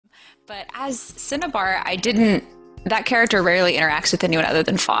But as Cinnabar, that character rarely interacts with anyone other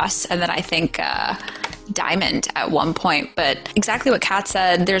than Foss, and then I think Diamond at one point. But exactly what Kat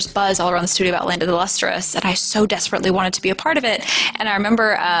said, there's buzz all around the studio about Land of the Lustrous, and I so desperately wanted to be a part of it. And I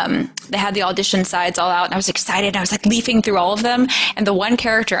remember they had the audition sides all out, and I was excited, and I was like leafing through all of them, and the one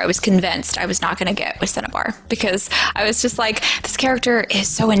character I was convinced I was not going to get was Cinnabar, because I was just like, this character is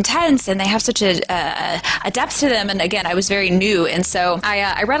so intense, and they have such a depth to them, and again, I was very new, and so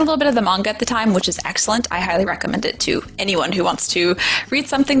I read a little bit of the manga at the time, which is excellent. I highly recommend it to anyone who wants to read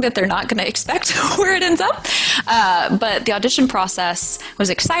something that they're not going to expect where it ends up. But the audition process was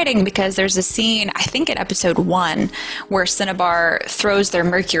exciting because there's a scene, I think in episode 1, where Cinnabar throws their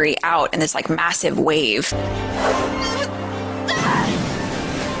Mercury out in this like massive wave.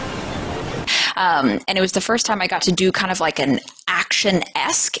 And it was the first time I got to do kind of like an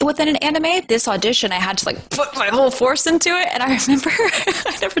action-esque within an anime. This audition, I had to like put my whole force into it. And I remember,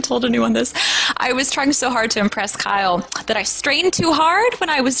 I never told anyone this, I was trying so hard to impress Kyle that I strained too hard when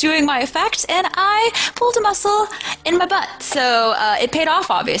I was doing my effect, and I pulled a muscle in my butt. So it paid off,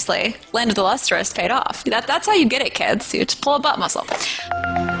 obviously. Land of the Lustrous paid off. That's how you get it, kids. You just pull a butt muscle.